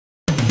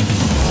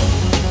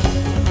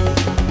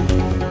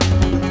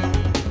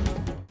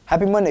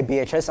Happy Monday,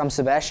 BHS. I'm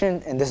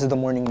Sebastian, and this is the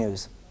morning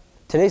news.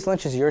 Today's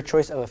lunch is your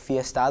choice of a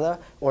fiestada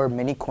or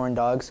mini corn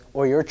dogs,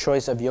 or your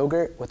choice of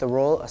yogurt with a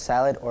roll, a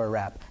salad, or a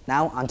wrap.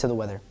 Now, onto the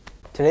weather.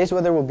 Today's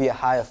weather will be a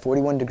high of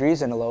 41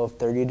 degrees and a low of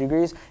 30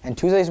 degrees, and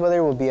Tuesday's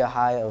weather will be a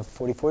high of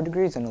 44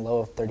 degrees and a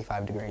low of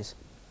 35 degrees.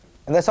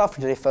 And that's all for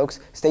today,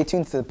 folks. Stay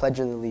tuned for the Pledge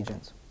of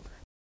Allegiance.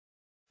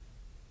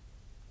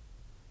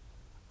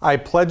 I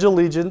pledge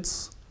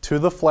allegiance to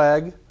the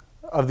flag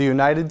of the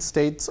United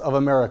States of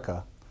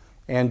America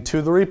and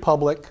to the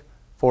republic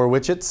for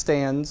which it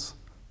stands,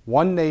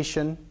 one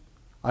nation,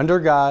 under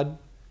God,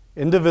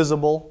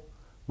 indivisible,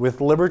 with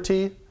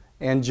liberty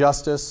and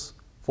justice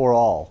for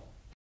all.